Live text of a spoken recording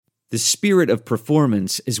The spirit of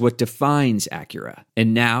performance is what defines Acura,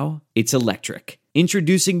 and now it's electric.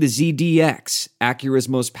 Introducing the ZDX, Acura's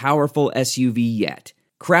most powerful SUV yet.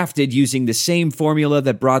 Crafted using the same formula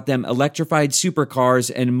that brought them electrified supercars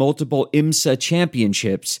and multiple IMSA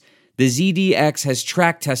championships, the ZDX has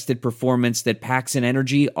track-tested performance that packs an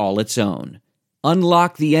energy all its own.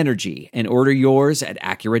 Unlock the energy and order yours at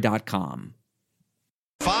Acura.com.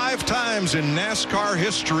 5 times in NASCAR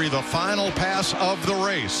history, the final pass of the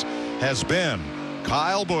race has been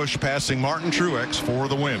Kyle Busch passing Martin Truex for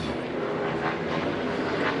the win.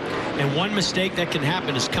 And one mistake that can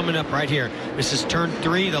happen is coming up right here. This is turn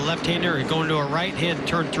 3. The left-hander is going to a right hand,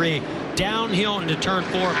 turn 3. Downhill into turn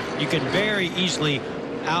 4. You can very easily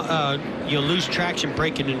you'll lose traction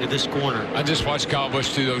breaking into this corner. I just watched Kyle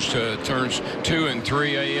Busch through those turns 2 and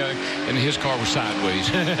 3, and his car was sideways.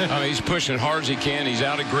 I mean, he's pushing as hard as he can. He's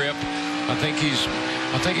out of grip. I think he's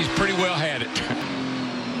pretty well had it.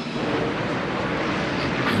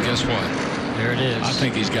 And guess what? There it is. I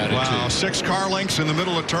think he's got it, wow, too. 6 car lengths in the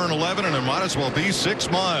middle of turn 11, and it might as well be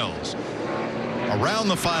 6 miles. Around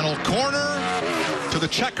the final corner to the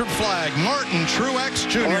checkered flag, Martin Truex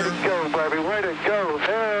Jr. Way to go, baby. Way to go.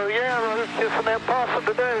 Hell yeah, brother. Kissing that possum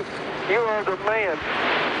today. You are the man.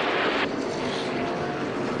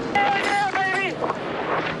 Hell yeah, baby.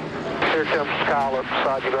 Here comes Kyle up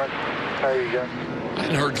beside you, buddy. There you go. I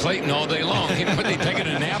hadn't heard Clayton all day long. What, they taking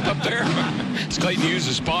a nap up there? It's Clayton Hughes,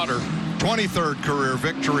 a spotter. 23rd career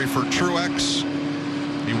victory for Truex.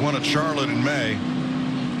 He won at Charlotte in May.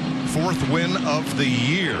 4th win of the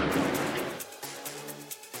year.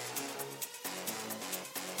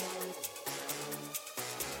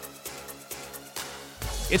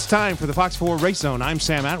 It's time for the Fox 4 Race Zone. I'm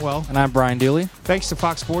Sam Atwell. And I'm Brian Dulle. Thanks to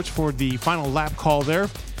Fox Sports for the final lap call there.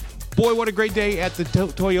 Boy, what a great day at the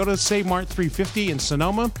Toyota Save Mart 350 in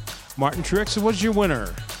Sonoma. Martin Truex was your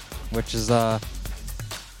winner. Which is not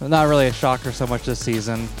really a shocker so much this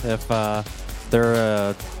season. If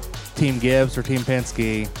they're Team Gibbs or Team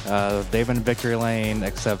Penske, they've been in victory lane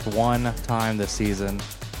except one time this season.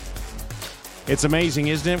 It's amazing,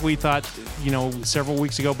 isn't it? We thought, several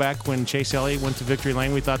weeks ago back when Chase Elliott went to victory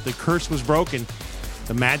lane, we thought the curse was broken.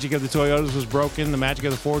 The magic of the Toyotas was broken. The magic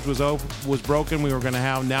of the Fords was broken. We were going to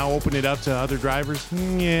have now open it up to other drivers.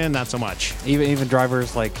 Yeah, not so much. Even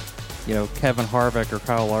drivers like, Kevin Harvick or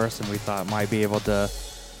Kyle Larson, we thought might be able to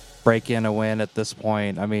break in a win at this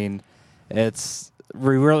point. I mean,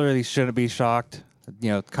 we really shouldn't be shocked.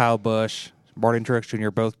 Kyle Busch, Martin Truex Jr.,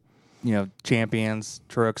 both, champions.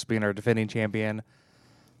 Truex being our defending champion.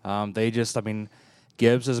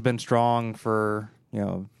 Gibbs has been strong for,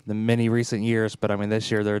 the many recent years, but this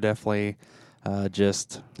year they're definitely they're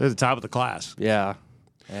the top of the class. Yeah.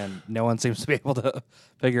 And no one seems to be able to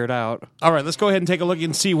figure it out. All right, let's go ahead and take a look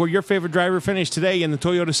and see where your favorite driver finished today in the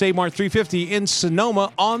Toyota Save Mart 350 in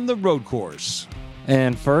Sonoma on the road course.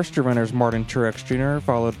 And first, your winner is Martin Truex Jr.,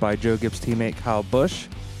 followed by Joe Gibbs' teammate Kyle Busch.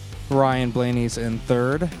 Ryan Blaney's in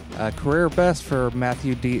third. Career best for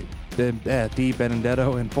Matthew D.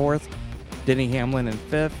 Benedetto in fourth. Denny Hamlin in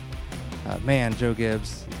fifth. Joe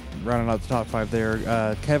Gibbs running out the top 5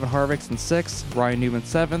 there. Kevin Harvick's in sixth. Ryan Newman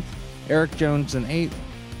seventh. Eric Jones in eighth.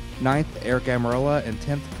 9th, Eric Amarola, and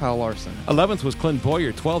 10th, Kyle Larson. 11th was Clint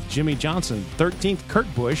Boyer. 12th, Jimmie Johnson. 13th, Kurt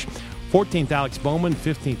Busch. 14th, Alex Bowman.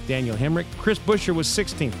 15th, Daniel Hemrick. Chris Buescher was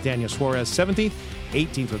 16th. Daniel Suarez, 17th.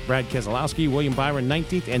 18th was Brad Keselowski. William Byron,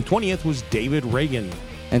 19th. And 20th was David Reagan.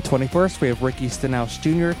 And 21st, we have Ricky Stenhouse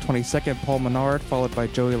Jr., 22nd, Paul Menard, followed by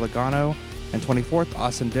Joey Logano. And 24th,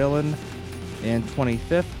 Austin Dillon. And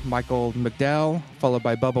 25th, Michael McDowell, followed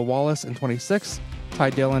by Bubba Wallace. And 26th,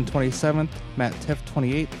 Ty Dillon, 27th, Matt Tiff,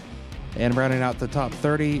 28th. And rounding out the top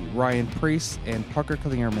 30, Ryan Preece and Parker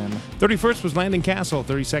Clearman. 31st was Landon Castle.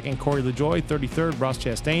 32nd, Corey LaJoie. 33rd, Ross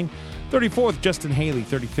Chastain. 34th, Justin Haley.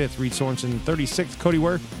 35th, Reed Sorensen. 36th, Cody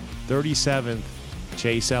Ware. 37th,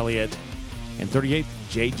 Chase Elliott. And 38th,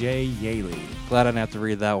 J.J. Yaley. Glad I didn't have to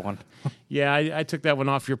read that one. Yeah, I took that one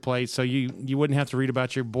off your plate, so you wouldn't have to read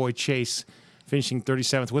about your boy Chase finishing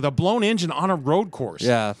 37th with a blown engine on a road course.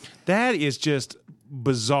 Yeah. That is just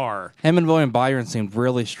bizarre. Him and William Byron seemed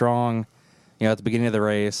really strong, at the beginning of the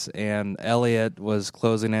race, and Elliott was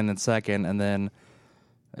closing in second, and then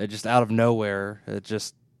it just out of nowhere, it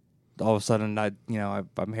just all of a sudden,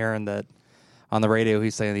 I'm hearing that on the radio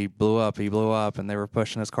he's saying he blew up, and they were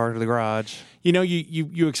pushing his car to the garage.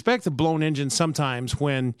 You expect a blown engine sometimes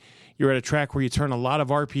when you're at a track where you turn a lot of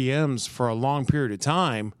RPMs for a long period of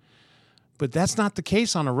time. But that's not the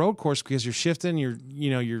case on a road course because you're shifting,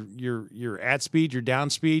 you're at speed, you're down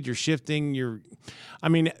speed, you're shifting,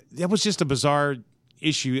 that was just a bizarre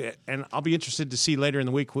issue, and I'll be interested to see later in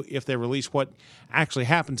the week if they release what actually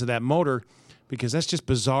happened to that motor, because that's just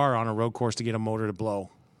bizarre on a road course to get a motor to blow.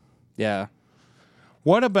 Yeah.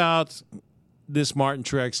 What about this Martin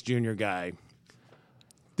Truex Jr. guy?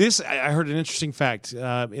 I heard an interesting fact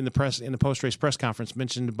in the post-race press conference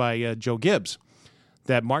mentioned by Joe Gibbs,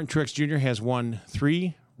 that Martin Truex Jr. has won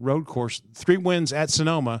 3 wins at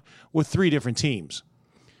Sonoma with 3 different teams.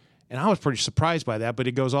 And I was pretty surprised by that, but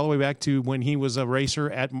it goes all the way back to when he was a racer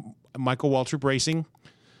at Michael Waltrip Racing.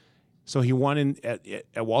 So he won at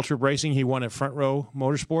Waltrip Racing, he won at Front Row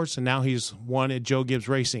Motorsports, and now he's won at Joe Gibbs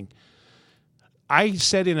Racing. I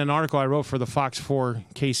said in an article I wrote for the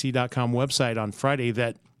FOX4KC.com website on Friday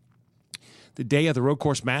that the day of the Road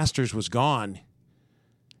Course Masters was gone.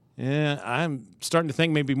 Yeah, I'm starting to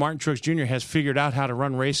think maybe Martin Truex Jr. has figured out how to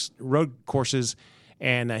run road courses,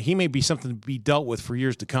 and he may be something to be dealt with for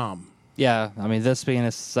years to come. Yeah, I mean, this being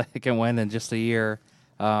his second win in just a year.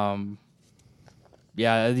 Yeah,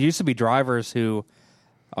 it used to be drivers who,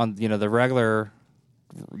 on the regular,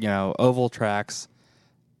 oval tracks,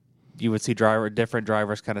 you would see different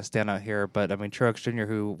drivers kind of stand out here. But I mean, Truex Jr.,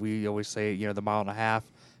 who we always say, the 1.5 mile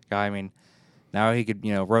guy. I mean, now he could,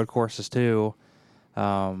 road courses too.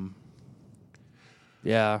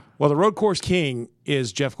 Yeah. Well, the road course king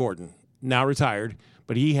is Jeff Gordon, now retired,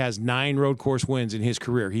 but he has 9 road course wins in his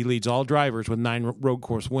career. He leads all drivers with 9 road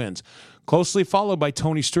course wins, closely followed by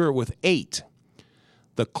Tony Stewart with 8.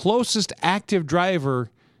 The closest active driver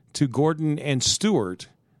to Gordon and Stewart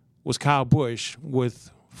was Kyle Busch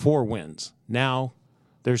with 4 wins. Now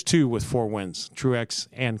there's 2 with 4 wins, Truex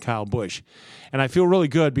and Kyle Busch. And I feel really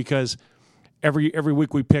good because every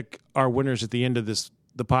week we pick our winners at the end of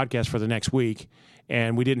the podcast for the next week.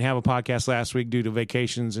 And we didn't have a podcast last week due to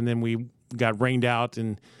vacations, and then we got rained out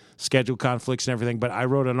and schedule conflicts and everything. But I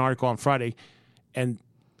wrote an article on Friday, and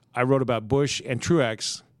I wrote about Busch and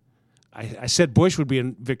Truex. I said Busch would be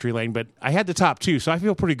in victory lane, but I had the top 2, so I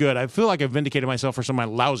feel pretty good. I feel like I've vindicated myself for some of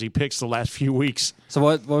my lousy picks the last few weeks. So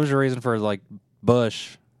what was your reason for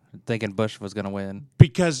Busch thinking Busch was going to win?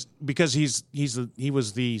 Because he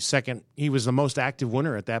was the most active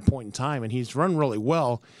winner at that point in time, and he's run really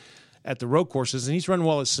well at the road courses, and he's run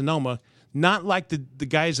well at Sonoma. Not like the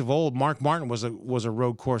guys of old. Mark Martin was a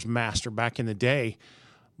road course master back in the day,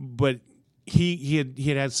 but he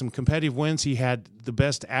had some competitive wins. He had the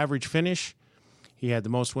best average finish. He had the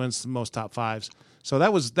most wins, the most top 5s. So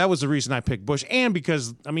that was the reason I picked Busch, and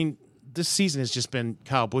because this season has just been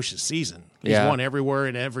Kyle Busch's season. He's won everywhere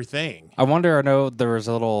and everything. I know there was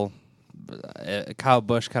a little Kyle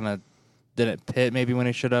Busch kind of didn't pit maybe when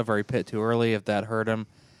he should have, or he pit too early if that hurt him.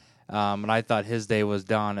 And I thought his day was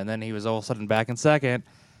done, and then he was all of a sudden back in second.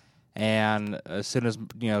 And as soon as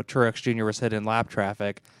Truex Jr. was hitting lap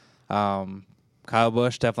traffic, Kyle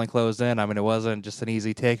Busch definitely closed in. I mean, it wasn't just an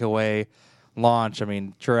easy takeaway launch. I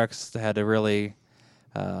mean, Truex had to really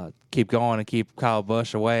keep going and keep Kyle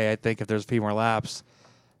Busch away. I think if there's a few more laps,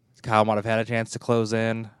 Kyle might have had a chance to close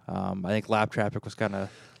in. I think lap traffic was kind of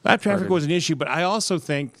lap traffic was an issue, but I also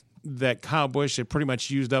think that Kyle Busch had pretty much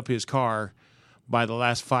used up his car by the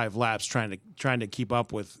last 5 laps trying to keep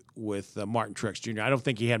up with Martin Truex Jr. I don't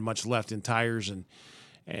think he had much left in tires, and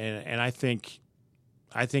I think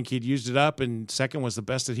he'd used it up, and second was the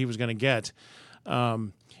best that he was going to get.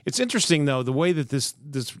 It's interesting though the way that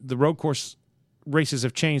the road course races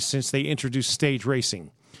have changed since they introduced stage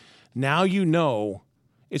racing. Now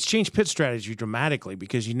it's changed pit strategy dramatically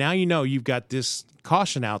because now you've got this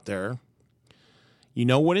caution out there. You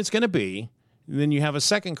know when it's going to be. And then you have a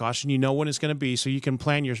second caution. You know when it's going to be, so you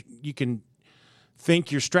can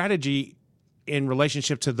think your strategy in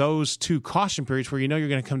relationship to those 2 caution periods where you're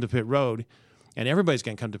going to come to pit road, and everybody's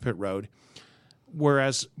going to come to pit road.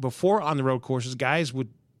 Whereas before on the road courses, guys would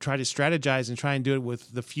try to strategize and try and do it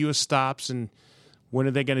with the fewest stops, and when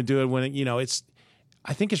are they going to do it?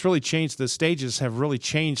 I think it's really changed. The stages have really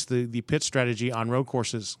changed the pit strategy on road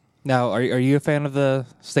courses. Now, are you a fan of the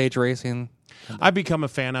stage racing? I've become a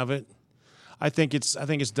fan of it. I think it's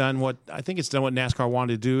done what NASCAR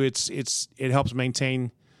wanted to do. It helps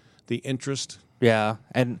maintain the interest. Yeah,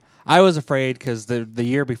 and I was afraid because the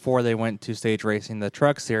year before they went to stage racing, the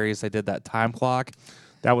Truck Series, they did that time clock.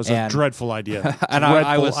 That was a dreadful idea. And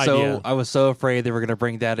I was so afraid they were going to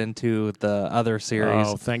bring that into the other series.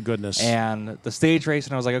 Oh, thank goodness! And the stage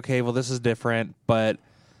racing, I was like, okay, well, this is different, but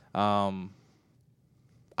I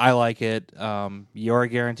like it. You're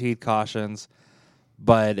guaranteed cautions,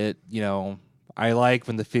 but I like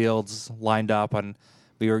when the fields lined up, and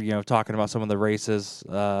we were, talking about some of the races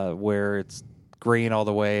where it's green all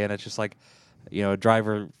the way, and it's just like, a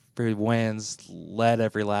driver who wins led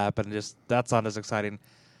every lap, and that's not as exciting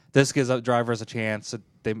this gives up drivers a chance. That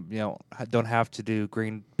they don't have to do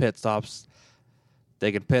green pit stops.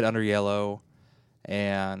 They can pit under yellow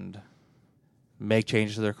and make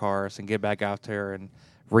changes to their cars and get back out there and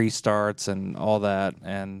restarts and all that.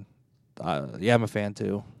 And I'm a fan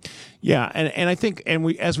too. Yeah, and I think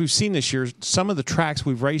as we've seen this year, some of the tracks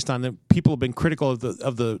we've raced on, the people have been critical of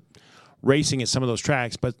the racing at some of those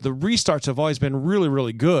tracks, but the restarts have always been really,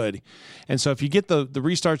 really good. And so if you get the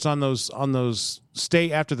restarts on those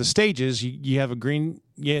stay after the stages, you have a green.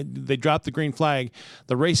 Yeah, they drop the green flag.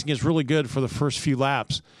 The racing is really good for the first few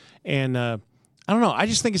laps, and I don't know. I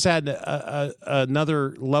just think it's added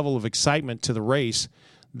another level of excitement to the race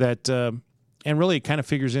that, and really it kind of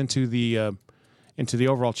figures into the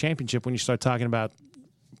overall championship when you start talking about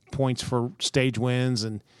points for stage wins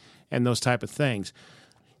and those type of things.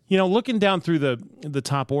 Looking down through the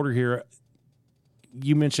top order here,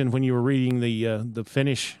 you mentioned when you were reading the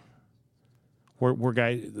finish,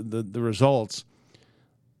 the results.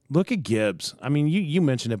 Look at Gibbs. I mean, you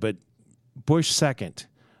mentioned it, but Busch second,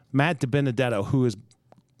 Matt DiBenedetto,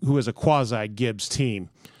 who is a quasi Gibbs team.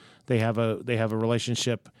 They have a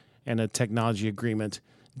relationship and a technology agreement.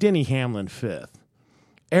 Denny Hamlin fifth,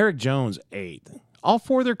 Eric Jones eighth. All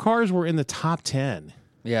four of their cars were in the top 10.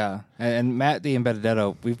 Yeah, and Matt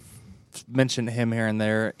DiBenedetto, we've mentioned him here and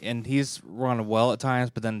there, and he's run well at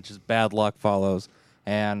times, but then just bad luck follows.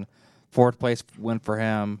 And fourth place win for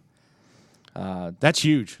him. That's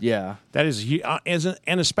huge. Yeah. That is huge,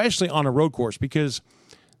 and especially on a road course, because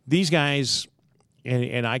these guys,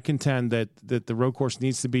 and I contend that the road course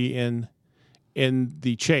needs to be in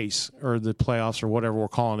the chase or the playoffs or whatever we're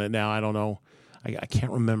calling it now. I don't know. I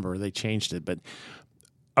can't remember. They changed it, but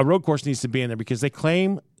a road course needs to be in there because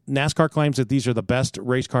NASCAR claims that these are the best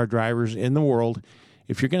race car drivers in the world.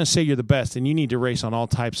 If you're going to say you're the best, then you need to race on all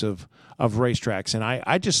types of racetracks. And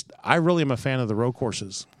I really am a fan of the road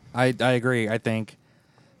courses. I agree. I think,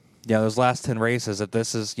 those last 10 races, if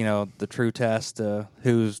this is, the true test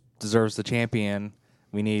who deserves the champion,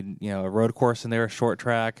 we need, a road course in there, a short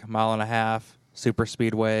track, mile and a half, super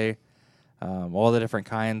speedway, all the different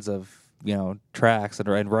kinds of, tracks.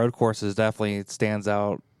 And road courses definitely stands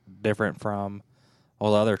out different from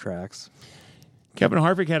all the other tracks. Kevin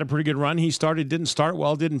Harvick had a pretty good run. He didn't start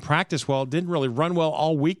well, didn't practice well, didn't really run well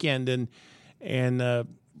all weekend, and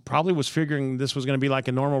probably was figuring this was going to be like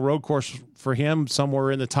a normal road course for him,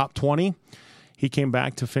 somewhere in the top 20. He came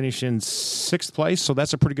back to finish in 6th place, so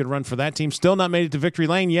that's a pretty good run for that team. Still not made it to victory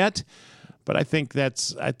lane yet, but I think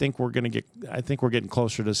we're getting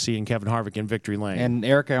closer to seeing Kevin Harvick in victory lane. And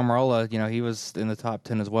Eric Almirola, he was in the top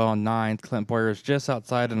 10 as well in 9th. Clint Boyer's just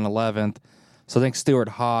outside in 11th. So I think Stewart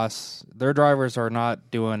Haas, their drivers are not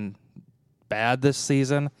doing bad this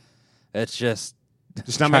season. It's just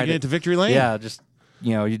not making it to victory lane. Yeah, just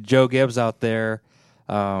Joe Gibbs out there.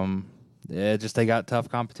 They got tough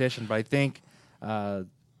competition, but I think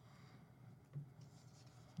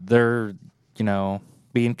they're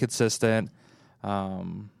being consistent.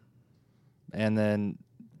 And then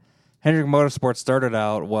Hendrick Motorsports started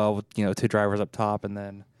out well with 2 drivers up top, and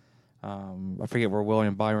then I forget where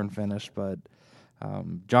William Byron finished, but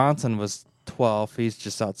Johnson was 12th. He's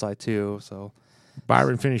just outside too. So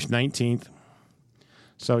Byron finished 19th.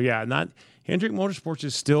 So not Hendrick Motorsports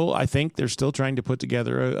is still. I think they're still trying to put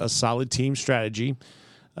together a solid team strategy.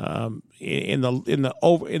 In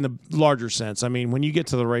the larger sense, I mean, when you get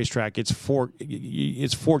to the racetrack, it's four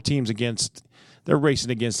teams against. They're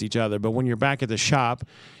racing against each other. But when you're back at the shop,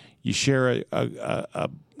 you share a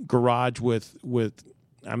garage with.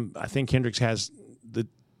 I think Hendricks has the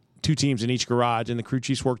 2 teams in each garage, and the crew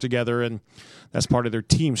chiefs work together, and that's part of their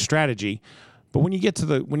team strategy. But when you get to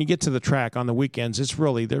the track on the weekends, it's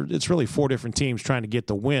really 4 different teams trying to get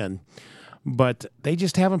the win. But they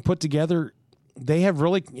just haven't put together. They have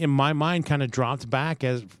really, in my mind, kind of dropped back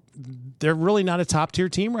as they're really not a top tier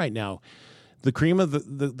team right now. The cream of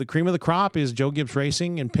the cream of the crop is Joe Gibbs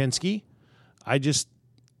Racing and Penske. I just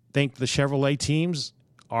think the Chevrolet teams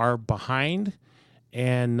are behind,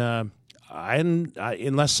 and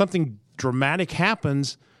unless something dramatic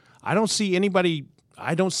happens, I don't see anybody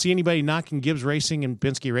knocking Gibbs Racing and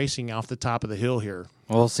Penske Racing off the top of the hill here.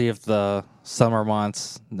 We'll see if the summer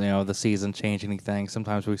months, the season change anything.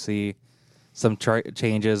 Sometimes we see some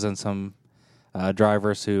changes and some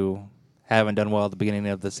drivers who haven't done well at the beginning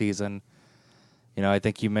of the season. I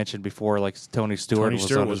think you mentioned before, like Tony Stewart.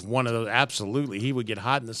 Was one of those. Absolutely. He would get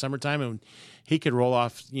hot in the summertime, and he could roll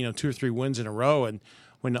off 2 or 3 wins in a row. And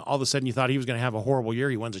when all of a sudden you thought he was going to have a horrible year,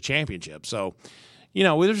 he wins a championship. So,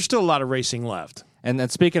 there's still a lot of racing left. And then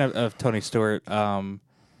speaking of Tony Stewart, I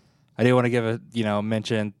I do want to give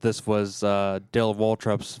mention. This was Dale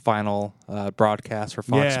Waltrip's final broadcast for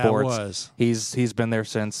Fox Sports. It was. He's been there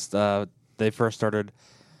since they first started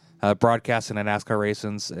broadcasting at NASCAR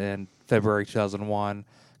races in February 2001.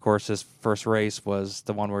 Of course, his first race was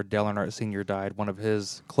the one where Dale Earnhardt Sr. died, one of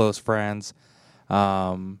his close friends.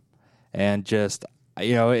 And just,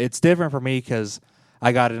 it's different for me because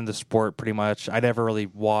I got into the sport pretty much. I never really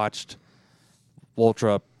watched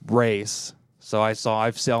Waltrip race, so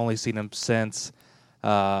I've only seen him since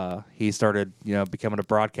he started, becoming a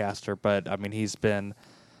broadcaster. But I mean, he's been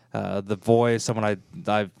the voice, someone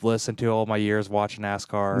I've listened to all my years watching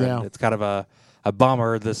NASCAR. Yeah. It's kind of a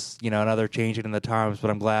bummer, this, another changing in the times,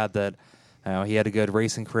 but I'm glad that he had a good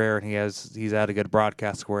racing career and he's had a good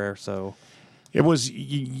broadcast career. So it was,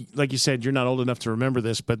 like you said, you're not old enough to remember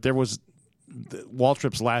this, but there was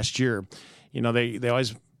Waltrip's last year. They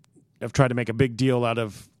always have tried to make a big deal out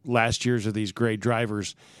of last year's of these great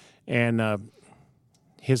drivers, and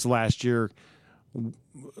his last year,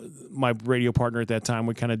 my radio partner at that time,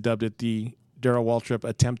 we kind of dubbed it the Darrell Waltrip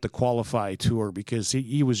Attempt to Qualify Tour, because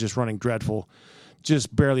he was just running dreadful,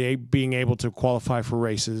 just barely being able to qualify for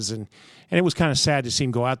races, and it was kind of sad to see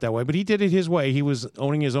him go out that way. But he did it his way. He was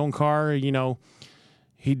owning his own car.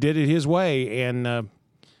 He did it his way, and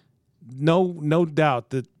no doubt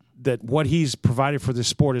that what he's provided for this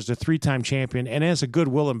sport as a 3-time champion and as a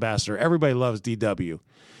goodwill ambassador. Everybody loves DW.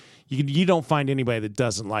 You don't find anybody that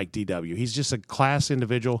doesn't like DW. He's just a class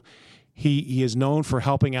individual. He is known for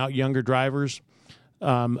helping out younger drivers.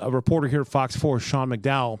 A reporter here at Fox 4, Sean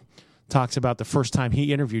McDowell, talks about the first time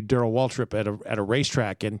he interviewed Darrell Waltrip at a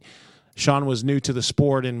racetrack, and Sean was new to the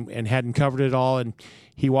sport and hadn't covered it all, and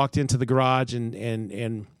he walked into the garage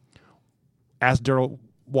and asked Darrell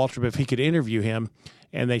Waltrip if he could interview him,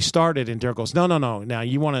 and they started, and Darrell goes, no, now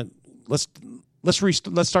you want to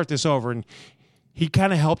let's start this over, and he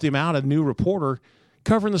kind of helped him out, a new reporter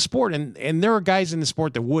covering the sport, and there are guys in the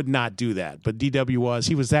sport that would not do that, but DW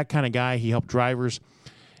he was that kind of guy. He helped drivers,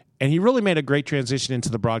 and he really made a great transition into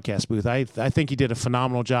the broadcast booth. I think he did a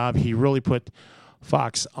phenomenal job. He really put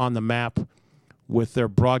Fox on the map with their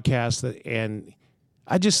broadcast, and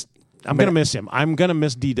I'm going to miss him. I'm going to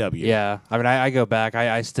miss DW. Yeah. I mean, I go back.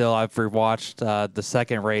 I've rewatched the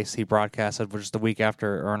second race he broadcasted, which was the week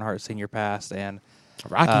after Earnhardt Sr. passed, and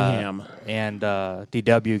Rockingham. And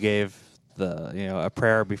DW gave a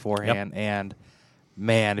prayer beforehand. Yep. And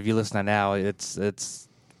man, if you listen to now, it's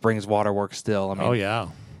brings waterworks still. I mean, oh yeah.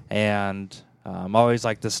 And always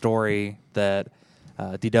like the story that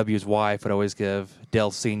DW's wife would always give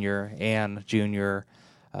Dale Sr. and Jr.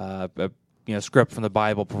 Script from the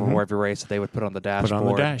Bible before every race that they would put on the dashboard. Put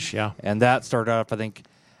on the dash, yeah. And that started off, I think,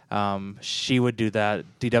 she would do that.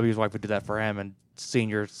 DW's wife would do that for him, and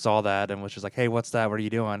Senior saw that and was just like, hey, what's that? What are you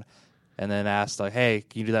doing? And then asked, like, hey,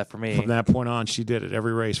 can you do that for me? From that point on, she did it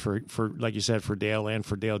every race for like you said, for Dale and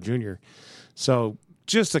for Dale Jr. So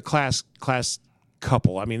just a class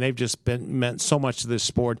couple. I mean, they've just meant so much to this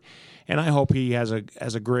sport, and I hope he has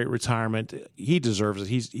a great retirement. He deserves it.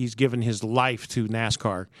 He's given his life to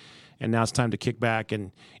NASCAR, and now it's time to kick back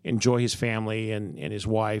and enjoy his family and his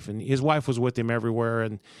wife. And his wife was with him everywhere,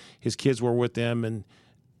 and his kids were with him, and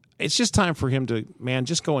it's just time for him to,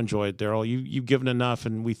 just go enjoy it, Darrell. You've given enough,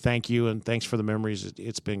 and we thank you, and thanks for the memories.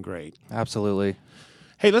 It's been great. Absolutely.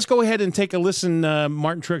 Hey, let's go ahead and take a listen.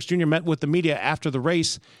 Martin Truex Jr. met with the media after the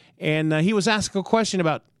race, and he was asked a question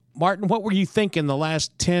about, Martin, what were you thinking the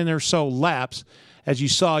last 10 or so laps as you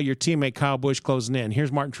saw your teammate Kyle Busch closing in?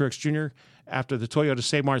 Here's Martin Truex Jr. after the Toyota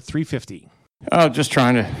Save Mart 350. Just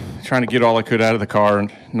trying to get all I could out of the car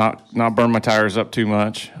and not burn my tires up too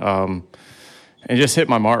much. And just hit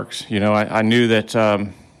my marks. I knew that,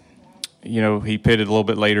 he pitted a little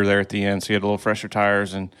bit later there at the end, so he had a little fresher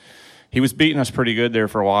tires, and he was beating us pretty good there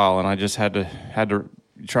for a while, and I just had to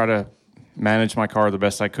try to manage my car the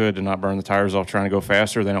best I could to not burn the tires off trying to go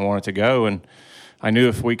faster than I wanted to go. And I knew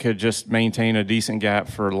if we could just maintain a decent gap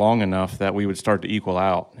for long enough that we would start to equal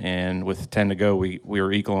out. And with 10 to go, we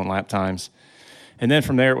were equal in lap times. And then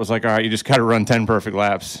from there, it was like, all right, you just got to run 10 perfect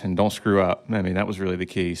laps and don't screw up. I mean, that was really the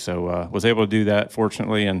key. So was able to do that,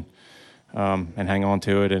 fortunately, and hang on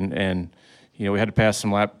to it. And we had to pass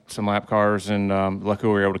some lap cars, and luckily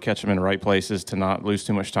we were able to catch them in the right places to not lose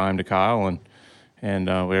too much time to Kyle, and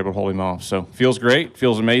we were able to hold him off. So feels great.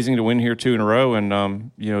 Feels amazing to win here 2 in a row. And,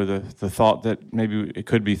 the thought that maybe it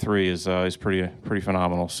could be 3 is pretty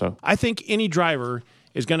phenomenal. So I think any driver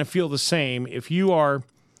is going to feel the same if you are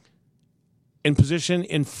in position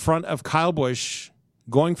in front of Kyle Busch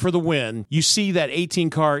going for the win. You see that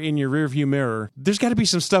 18 car in your rearview mirror. There's got to be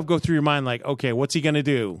some stuff go through your mind like, okay, what's he going to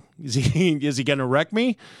do? Is he going to wreck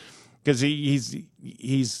me? because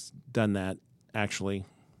he's done that actually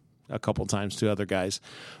a couple times to other guys.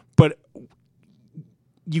 But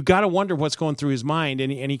you got to wonder what's going through his mind,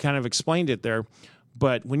 and he kind of explained it there.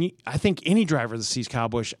 But I think any driver that sees Kyle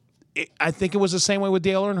Busch, I think it was the same way with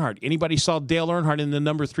Dale Earnhardt. Anybody saw Dale Earnhardt in the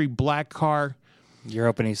number 3 black car? You're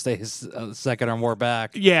hoping he stays a second or more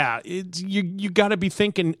back. Yeah, you got to be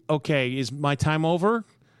thinking, okay, is my time over?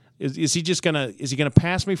 Is he gonna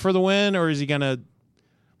pass me for the win, or is he gonna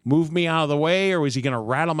move me out of the way, or is he gonna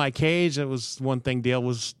rattle my cage? That was one thing Dale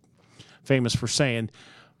was famous for saying.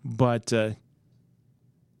 But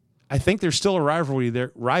I think there's still a rivalry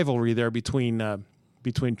there between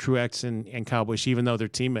Truex and Kyle Busch, even though they're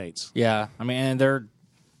teammates. Yeah, I mean, and they're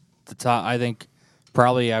the top. I think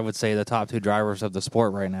probably I would say the top 2 drivers of the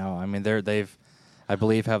sport right now. I mean, they've I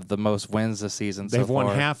believe have the most wins this season. They've so won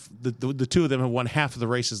far. half. The two of them have won half of the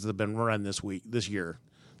races that have been run this year.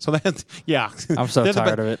 So that I'm so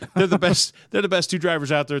tired of it. They're the best. They're the best 2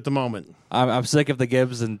 drivers out there at the moment. I'm sick of the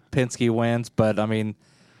Gibbs and Penske wins, but I mean,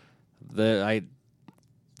 they're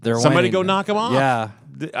somebody winning. go knock them off. Yeah,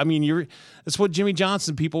 I mean, that's what Jimmie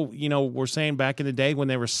Johnson people were saying back in the day when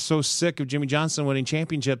they were so sick of Jimmie Johnson winning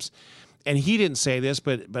championships, and he didn't say this,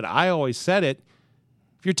 but I always said it.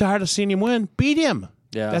 If you're tired of seeing him win, beat him.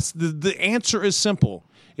 Yeah, that's the answer is simple.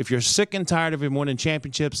 If you're sick and tired of him winning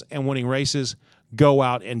championships and winning races, go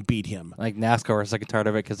out and beat him. Like NASCAR is sick and tired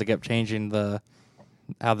of it because they kept changing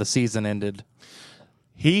how the season ended.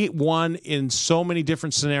 He won in so many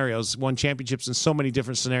different scenarios, won championships in so many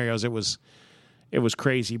different scenarios. It was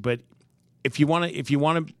crazy. But if you're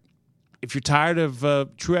tired of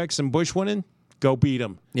Truex and Busch winning, go beat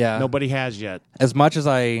them. Yeah, nobody has yet. As much as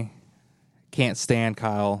I can't stand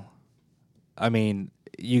Kyle, I mean,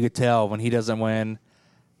 you could tell when he doesn't win,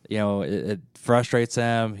 it frustrates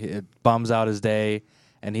him. It bums out his day,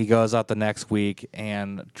 and he goes out the next week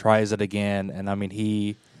and tries it again. And I mean,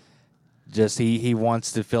 he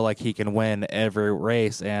wants to feel like he can win every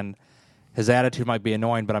race, and his attitude might be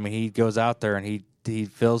annoying, but I mean, he goes out there and he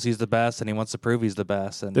feels he's the best, and he wants to prove he's the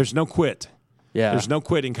best. And there's no quit. Yeah, there's no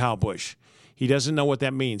quit in Kyle Busch. He doesn't know what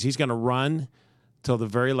that means. He's going to run till the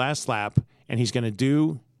very last lap, and he's going to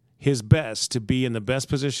do his best to be in the best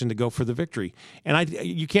position to go for the victory. And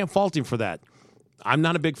you can't fault him for that. I'm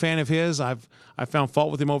not a big fan of his. I've found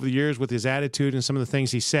fault with him over the years with his attitude and some of the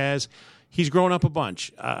things he says. He's grown up a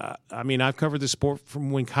bunch. I mean, I've covered this sport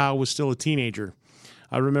from when Kyle was still a teenager.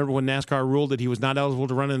 I remember when NASCAR ruled that he was not eligible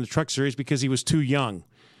to run in the Truck Series because he was too young.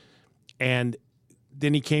 And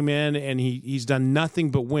then he came in, and he's done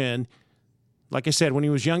nothing but win. Like I said, when he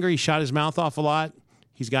was younger, he shot his mouth off a lot.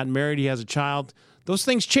 He's gotten married. He has a child. Those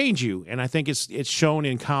things change you, and I think it's shown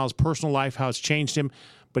in Kyle's personal life how it's changed him,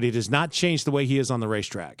 but it has not changed the way he is on the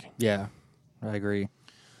racetrack. Yeah, I agree.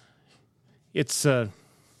 It's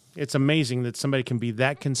amazing that somebody can be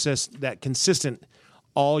that consistent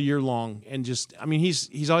all year long, and just, I mean,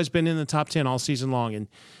 he's always been in the top 10 all season long, and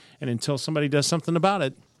until somebody does something about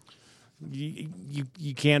it,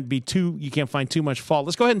 you can't find too much fault.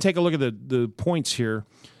 Let's go ahead and take a look at the points here.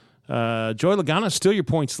 Joey Logano is still your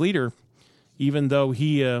points leader, even though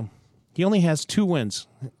he only has 2 wins.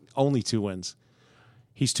 Only 2 wins.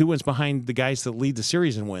 He's 2 wins behind the guys that lead the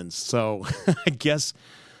series in wins. So I guess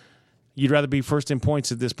you'd rather be first in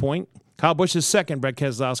points at this point. Kyle Busch is second. Brett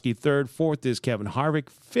Keselowski third. Fourth is Kevin Harvick.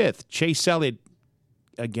 Fifth, Chase Elliott.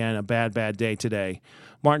 Again, a bad day today.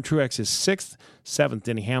 Martin Truex is sixth. Seventh,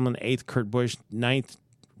 Denny Hamlin. Eighth, Kurt Busch. Ninth,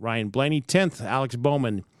 Ryan Blaney. 10th, Alex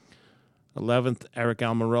Bowman. 11th, Eric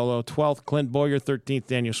Almirola. 12th, Clint Bowyer. 13th,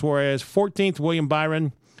 Daniel Suarez. 14th, William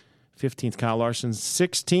Byron. 15th, Kyle Larson.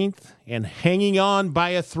 16th, and hanging on by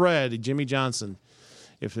a thread, Jimmie Johnson.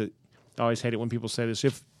 I always hate it when people say this.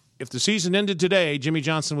 If the season ended today, Jimmie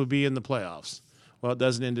Johnson would be in the playoffs. Well, it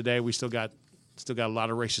doesn't end today. We still got a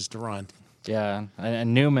lot of races to run. Yeah,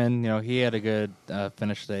 and Newman, he had a good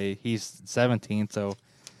finish today. He's 17th, so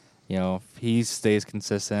if he stays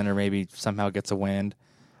consistent or maybe somehow gets a win,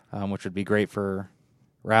 which would be great for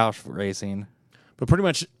Roush Racing. But pretty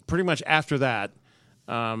much after that,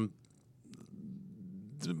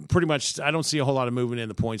 pretty much I don't see a whole lot of movement in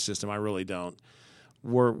the point system. I really don't.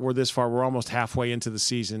 We're this far. We're almost halfway into the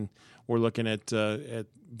season. We're looking at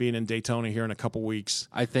being in Daytona here in a couple weeks.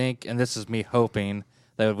 I think, and this is me hoping,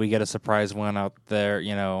 that we get a surprise win out there.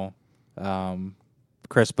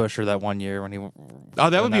 Chris Buescher that one year when he. Oh,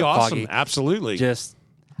 that would be awesome! Foggy. Absolutely.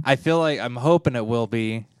 I feel like I'm hoping it will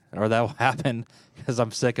be, or that will happen, because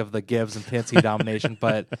I'm sick of the Gibbs and Penske domination.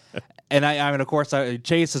 But I mean, of course,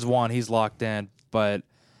 Chase has won; he's locked in. But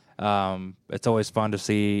it's always fun to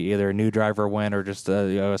see either a new driver win or just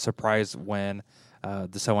a surprise win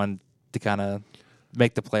to someone to kind of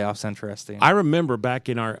make the playoffs interesting. I remember back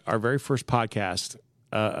in our very first podcast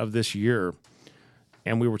of this year,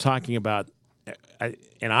 and we were talking about,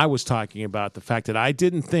 I was talking about the fact that I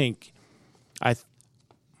didn't think,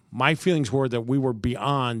 my feelings were that we were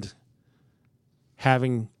beyond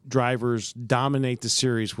having drivers dominate the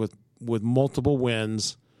series with multiple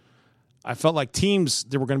wins. I felt like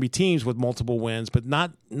there were going to be teams with multiple wins, but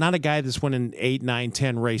not a guy that's winning 8, 9,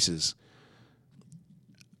 10 races.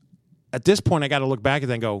 At this point, I got to look back at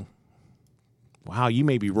that and go, wow, you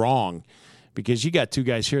may be wrong, because you got two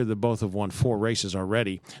guys here that both have won 4 races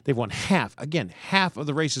already. They've won half of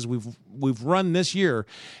the races we've run this year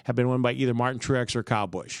have been won by either Martin Truex or Kyle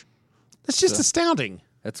Busch. That's just astounding.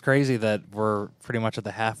 It's crazy that we're pretty much at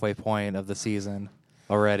the halfway point of the season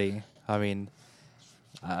already. I mean,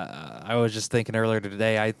 I was just thinking earlier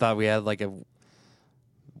today, I thought we had like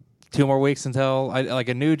 2 more weeks until I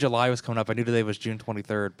knew July was coming up. I knew today was June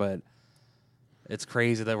 23rd, but it's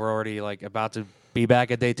crazy that we're already like about to be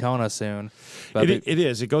back at Daytona soon. But it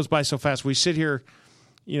is. It goes by so fast. We sit here,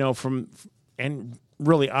 and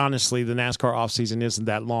really honestly, the NASCAR offseason isn't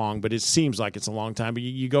that long, but it seems like it's a long time. But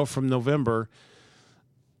you go from November,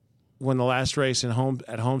 when the last race at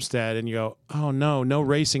Homestead, and you go, oh no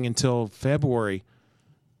racing until February.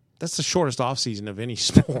 That's the shortest offseason of any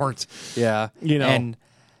sport. Yeah. And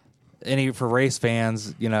for race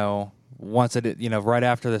fans, once right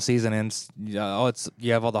after the season ends, you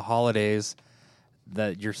have all the holidays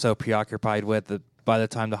that you're so preoccupied with that by the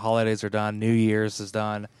time the holidays are done, New Year's is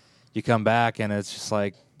done, you come back and it's just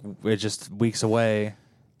like it's just weeks away.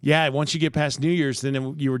 Yeah, once you get past New Year's,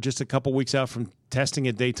 then you were just a couple weeks out from testing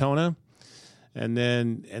at Daytona, and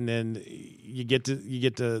then you get to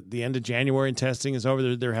the end of January and testing is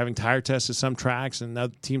over. They're having tire tests at some tracks, and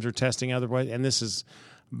other teams are testing other ways. And this is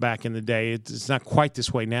back in the day. It's not quite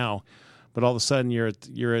this way now, but all of a sudden you're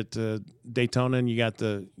at Daytona, and you got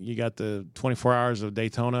the 24 hours of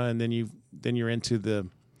Daytona, and then you're into the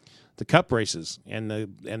Cup races and the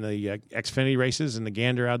Xfinity races and the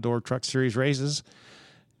Gander Outdoor Truck Series races.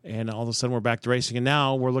 And all of a sudden we're back to racing. And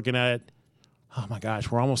now we're looking at it, oh, my gosh,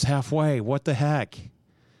 we're almost halfway. What the heck?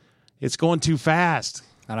 It's going too fast.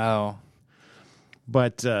 I know.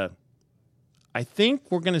 But I think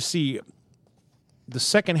we're going to see the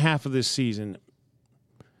second half of this season.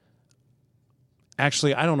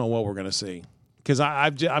 Actually, I don't know what we're going to see, because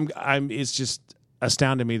it's just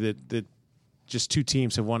astounding me that just 2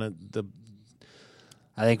 teams have won the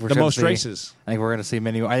most races. I think we're going to see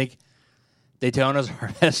many. I think Daytona's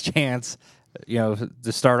our best chance, to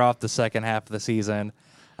start off the second half of the season.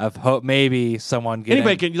 I've hoped maybe someone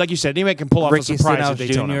anybody can, like you said, anybody can pull off a surprise at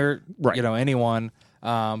Daytona. Jr., right? Anyone.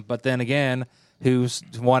 But then again, who's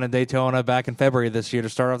won in Daytona back in February this year to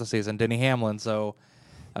start off the season? Denny Hamlin. So,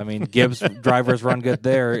 I mean, Gibbs drivers run good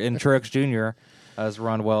there, and Truex Jr. has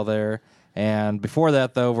run well there. And before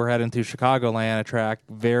that, though, we're heading to Chicagoland, a track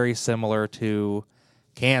very similar to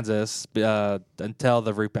Kansas until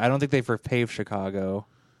I don't think they've repaved Chicago.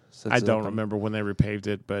 I don't remember when they repaved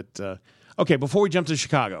it, but okay. Before we jump to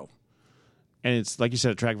Chicago, and it's like you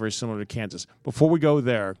said, a track very similar to Kansas. Before we go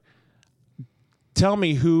there, tell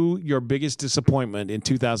me who your biggest disappointment in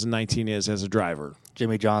 2019 is as a driver.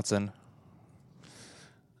 Jimmie Johnson.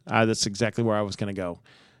 That's exactly where I was going to go.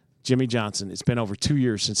 Jimmie Johnson. It's been over 2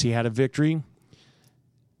 years since he had a victory.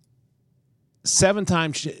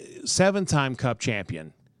 7-time Cup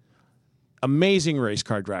champion. Amazing race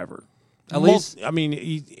car driver. At least,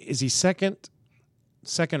 is he second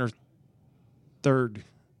or third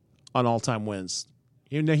on all-time wins?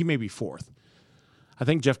 He may be 4th. I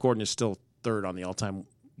think Jeff Gordon is still 3rd on the all-time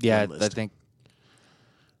win list. I think.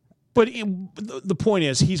 But the point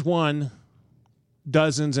is, he's won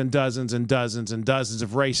dozens and dozens and dozens and dozens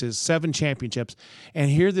of races, 7 championships,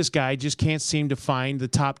 and here this guy just can't seem to find the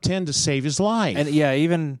top 10 to save his life. And yeah,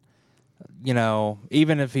 even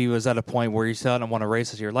if he was at a point where he still didn't want to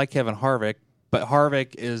race this year, like Kevin Harvick, but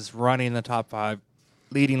Harvick is running the top 5,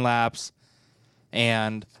 leading laps,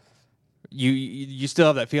 and you still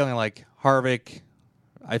have that feeling like Harvick,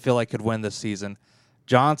 I feel like, could win this season.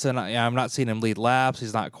 Johnson, I'm not seeing him lead laps.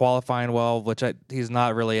 He's not qualifying well, which he's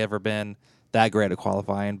not really ever been that great at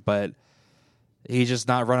qualifying, but he's just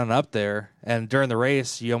not running up there. And during the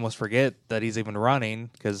race, you almost forget that he's even running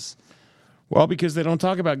because they don't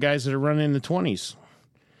talk about guys that are running in the 20s.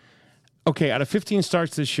 Okay, out of 15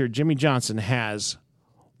 starts this year, Jimmie Johnson has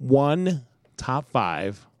 1 top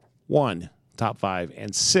 5, and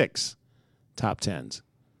 6 top 10s.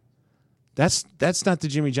 That's not the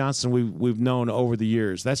Jimmie Johnson we've known over the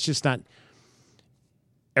years. That's just not.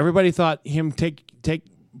 Everybody thought him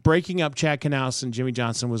breaking up Chad Knaus and Jimmie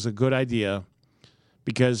Johnson was a good idea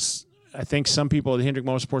because I think some people at Hendrick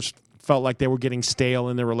Motorsports felt like they were getting stale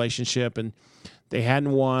in their relationship, and they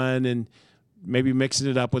hadn't won, and maybe mixing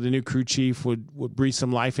it up with a new crew chief would breathe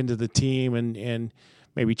some life into the team and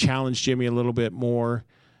maybe challenge Jimmie a little bit more.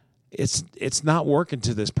 It's not working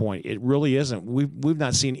to this point. It really isn't. We've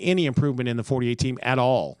not seen any improvement in the 48 team at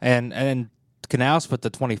all. And Canals with the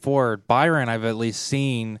 24, Byron I've at least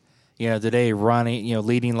seen, today running,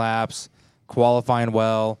 leading laps, qualifying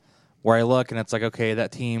well, where I look and it's like, okay,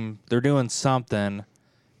 that team, they're doing something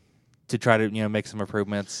to try to, make some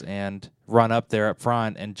improvements and run up there up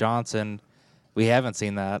front. And Johnson, we haven't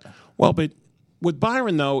seen that. Well, but with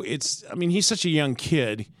Byron, though, he's such a young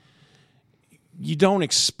kid. You don't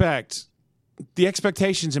expect – the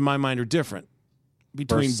expectations in my mind are different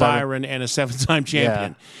between Byron and a 7-time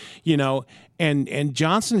champion. Yeah. And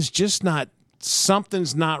Johnson's just not –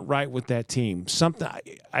 something's not right with that team.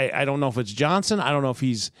 I don't know if it's Johnson. I don't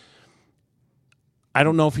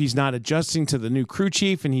know if he's not adjusting to the new crew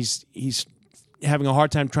chief and he's having a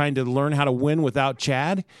hard time trying to learn how to win without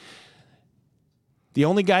Chad. The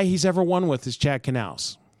only guy he's ever won with is Chad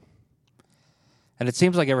Canals. And it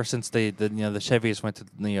seems like ever since the Chevys went to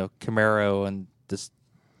Camaro and this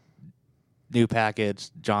new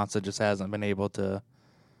package, Johnson just hasn't been able to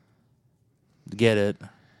get it.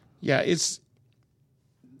 Yeah,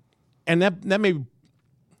 and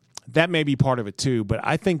that may be part of it too. But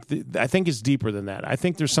I think it's deeper than that. I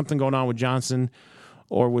think there's something going on with Johnson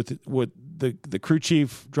or with the crew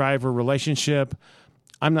chief driver relationship.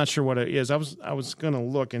 I'm not sure what it is. I was going to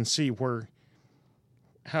look and see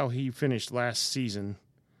how he finished last season.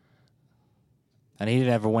 And he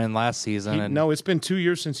didn't have a win last season. No, it's been 2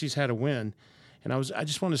 years since he's had a win. And I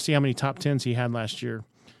just wanted to see how many top 10s he had last year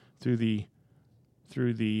through the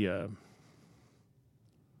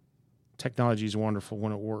technology is wonderful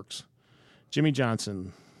when it works. Jimmie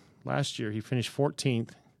Johnson, last year he finished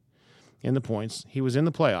 14th in the points. He was in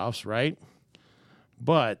the playoffs, right?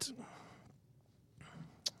 But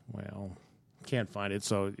can't find it.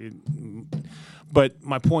 But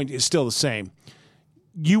my point is still the same.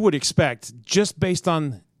 You would expect, just based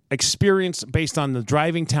on experience, based on the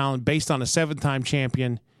driving talent, based on a 7-time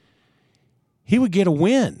champion, he would get a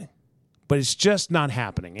win. But it's just not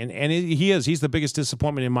happening. And he's the biggest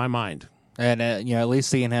disappointment in my mind. And, at least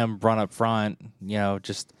seeing him run up front,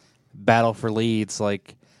 just battle for leads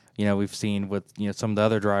like, we've seen with, some of the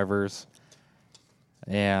other drivers.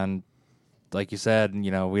 And like you said,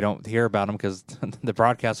 we don't hear about him because the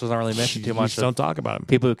broadcast wasn't really mentioned too much. Don't talk about him.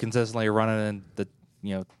 People who consistently are running in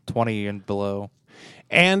the 20 and below.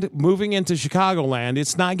 And moving into Chicagoland,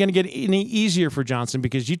 it's not going to get any easier for Johnson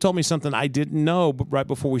because you told me something I didn't know right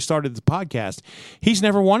before we started the podcast. He's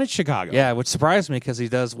never won at Chicago. Yeah, which surprised me because he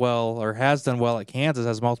does well or has done well at Kansas,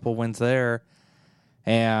 has multiple wins there.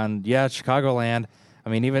 And, Chicagoland,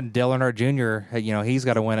 even Dale Earnhardt Jr., he's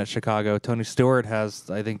got a win at Chicago. Tony Stewart has,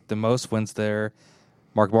 I think, the most wins there.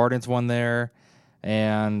 Mark Martin's won there.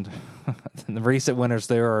 And the recent winners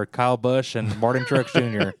there are Kyle Busch and Martin Truex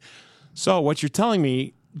Jr. So what you're telling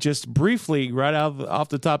me, just briefly, right off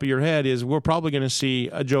the top of your head, is we're probably going to see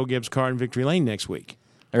a Joe Gibbs car in victory lane next week.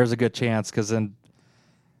 There's a good chance because then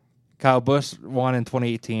Kyle Busch won in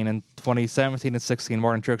 2018, and 2017 and 16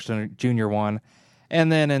 Martin Truex Jr. won,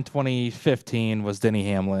 and then in 2015 was Denny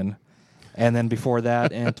Hamlin, and then before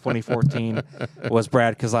that in 2014 was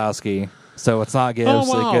Brad Keselowski. So it's not Gibbs. Oh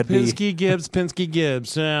wow, it could Penske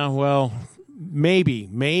Gibbs. Well, maybe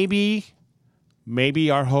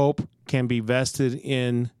our hope can be vested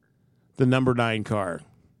in the number 9 car.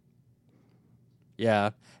 Yeah.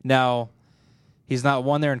 Now, he's not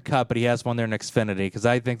won there in Cup, but he has won there in Xfinity because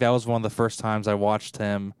I think that was one of the first times I watched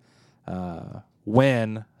him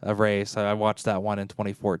win a race. I watched that one in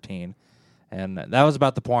 2014, and that was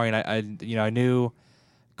about the point. I knew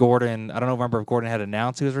Gordon. I don't remember if Gordon had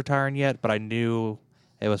announced he was retiring yet, but I knew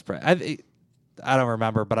it was. I don't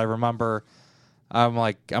remember, but I remember. I'm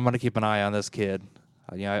like, I'm going to keep an eye on this kid.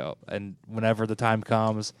 And whenever the time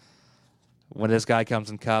comes, when this guy comes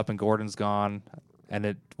in Cup and Gordon's gone, and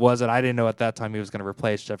I didn't know at that time he was going to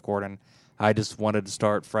replace Jeff Gordon. I just wanted to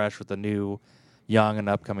start fresh with a new, young and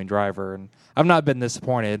upcoming driver. And I've not been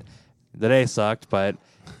disappointed. The day sucked, but,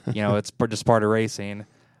 it's just part of racing.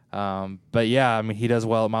 But, yeah, he does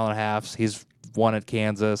well at mile and a half. He's won at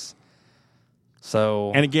Kansas.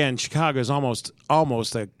 So, and, again, Chicago is almost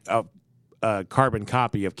a carbon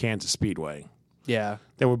copy of Kansas Speedway. Yeah,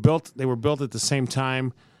 they were built at the same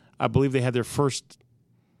time. I believe they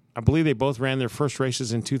both ran their first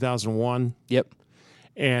races in 2001. Yep.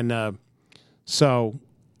 And so,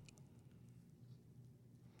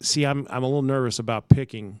 see, I'm a little nervous about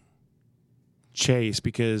picking Chase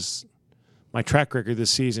because My track record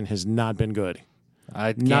this season has not been good.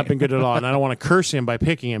 Not been good at all, and I don't want to curse him by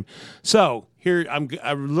picking him. So here, I'm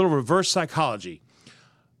a little reverse psychology.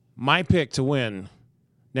 My pick to win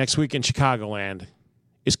next week in Chicagoland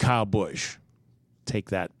is Kyle Busch. Take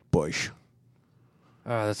that, Busch.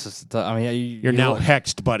 That's just. I mean, you're now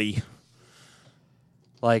hexed, buddy.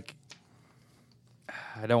 Like,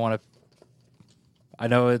 I don't want to. I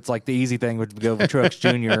know it's like the easy thing would go with Truex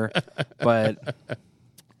Jr., but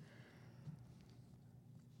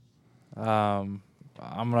I'm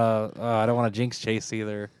gonna. I don't want to jinx Chase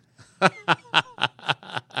either.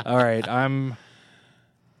 All right, I'm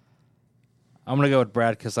gonna go with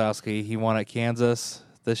Brad Keselowski. He won at Kansas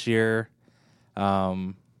this year.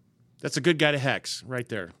 That's a good guy to hex right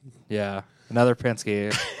there. Yeah, another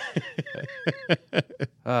Penske.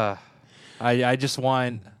 I just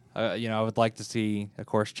want, I would like to see, of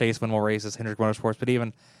course, Chase win more races, Hendrick Motorsports, but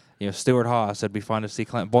even, Stewart Haas. It'd be fun to see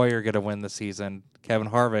Clint Boyer get a win this season. Kevin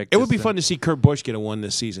Harvick. It would be fun to see Kurt Busch get a win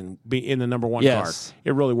this season, be in the number one car.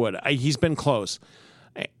 It really would. He's been close,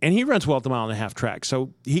 and he runs well at the mile-and-a-half track,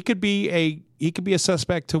 so he could be a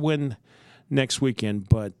suspect to win next weekend.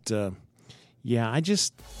 But yeah, I'm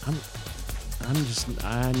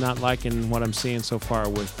not liking what I'm seeing so far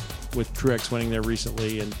with Truex winning there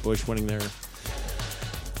recently and Busch winning there.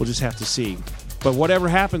 We'll just have to see. But whatever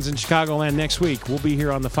happens in Chicagoland next week, we'll be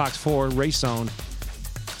here on the FOX4 Race Zone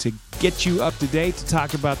to get you up to date, to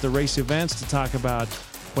talk about the race events, to talk about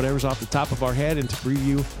whatever's off the top of our head, and to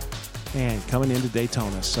preview and coming into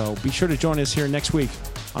Daytona. So be sure to join us here next week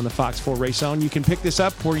on the FOX4 Race Zone. You can pick this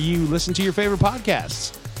up where you listen to your favorite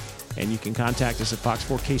podcasts. And you can contact us at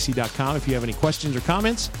fox4kc.com if you have any questions or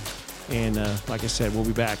comments. And like I said, we'll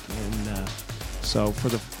be back. And so for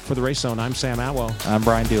the Race Zone, I'm Sam Atwell. I'm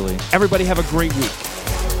Brian Dulle. Everybody have a great week.